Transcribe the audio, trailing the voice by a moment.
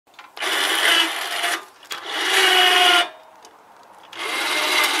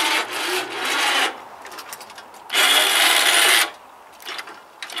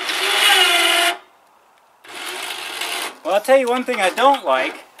I'll tell you one thing I don't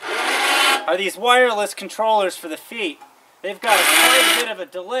like are these wireless controllers for the feet. They've got quite a bit of a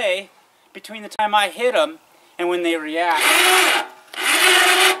delay between the time I hit them and when they react.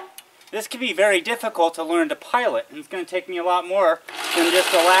 This can be very difficult to learn to pilot, and it's going to take me a lot more than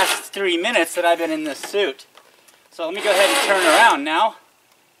just the last 3 minutes that I've been in this suit. So let me go ahead and turn around now.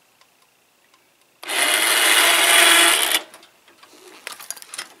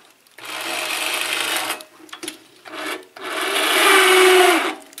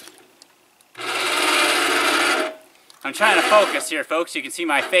 I'm trying to focus here, folks. You can see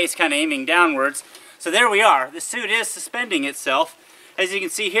my face kind of aiming downwards. So there we are. The suit is suspending itself. As you can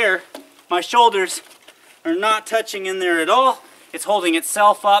see here, my shoulders are not touching in there at all. It's holding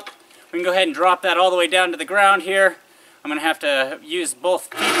itself up. We can go ahead and drop that all the way down to the ground here. I'm going to have to use both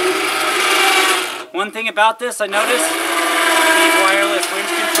feet. One thing about this I noticed, these wireless winch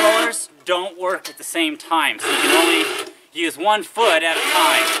controllers don't work at the same time. So you can only use one foot at a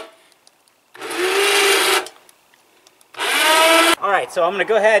time. Alright, so I'm going to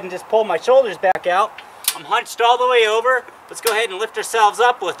go ahead and just pull my shoulders back out. I'm hunched all the way over. Let's go ahead and lift ourselves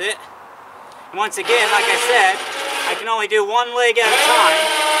up with it. And once again, like I said, I can only do one leg at a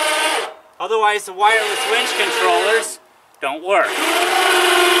time. Otherwise, the wireless winch controllers don't work.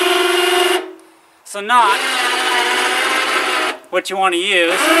 So not what you want to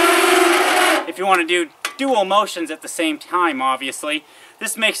use if you want to do dual motions at the same time, obviously.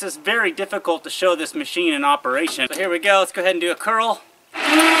 This makes this very difficult to show this machine in operation. So here we go. Let's go ahead and do a curl. And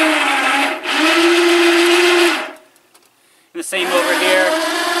the same over here.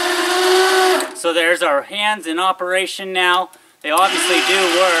 So there's our hands in operation now. They obviously do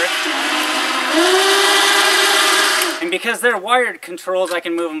work. And because they're wired controls, I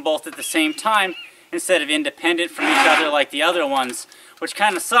can move them both at the same time instead of independent from each other like the other ones, which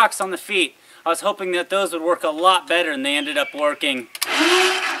kind of sucks on the feet. I was hoping that those would work a lot better, and they ended up working.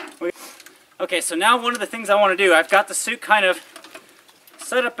 Okay, so now one of the things I want to do, I've got the suit kind of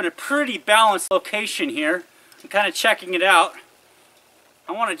set up in a pretty balanced location here. I'm kind of checking it out.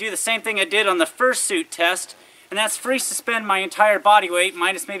 I want to do the same thing I did on the first suit test, and that's free suspend my entire body weight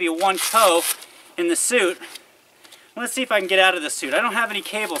minus maybe one toe in the suit. Let's see if I can get out of the suit. I don't have any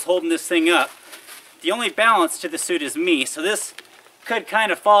cables holding this thing up. The only balance to the suit is me, so this could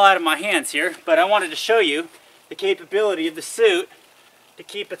kind of fall out of my hands here, but I wanted to show you the capability of the suit to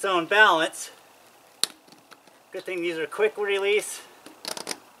keep its own balance. Good thing these are quick release.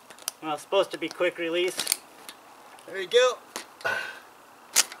 Well, it's supposed to be quick release. There you go.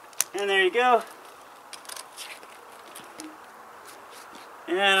 And there you go.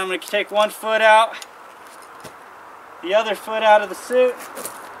 And I'm going to take one foot out, the other foot out of the suit.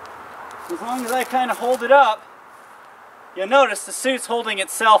 As long as I kind of hold it up, you'll notice the suit's holding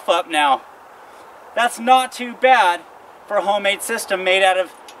itself up now. That's not too bad for a homemade system made out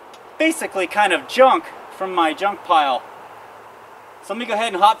of basically kind of junk from my junk pile. So let me go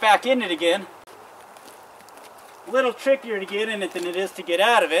ahead and hop back in it again. A little trickier to get in it than it is to get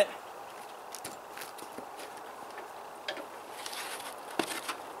out of it.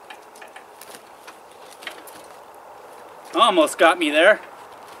 Almost got me there.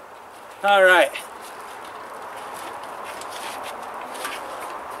 Alright.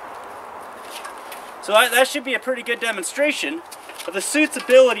 So that should be a pretty good demonstration of the suit's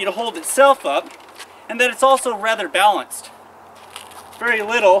ability to hold itself up, and that it's also rather balanced. Very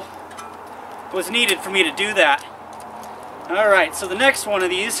little was needed for me to do that. Alright, so the next one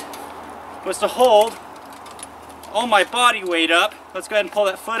of these was to hold all my body weight up. Let's go ahead and pull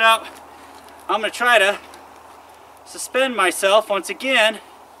that foot out. I'm going to try to suspend myself once again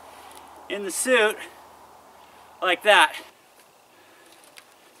in the suit like that.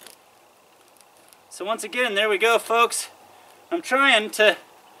 So once again, there we go, folks. I'm trying to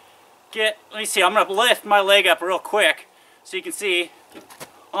get, let me see, I'm going to lift my leg up real quick so you can see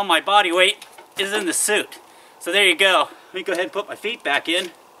all my body weight is in the suit. So there you go. Let me go ahead and put my feet back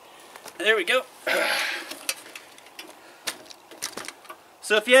in. There we go.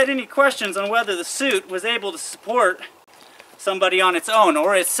 So if you had any questions on whether the suit was able to support somebody on its own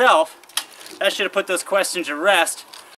or itself, that should have put those questions to rest.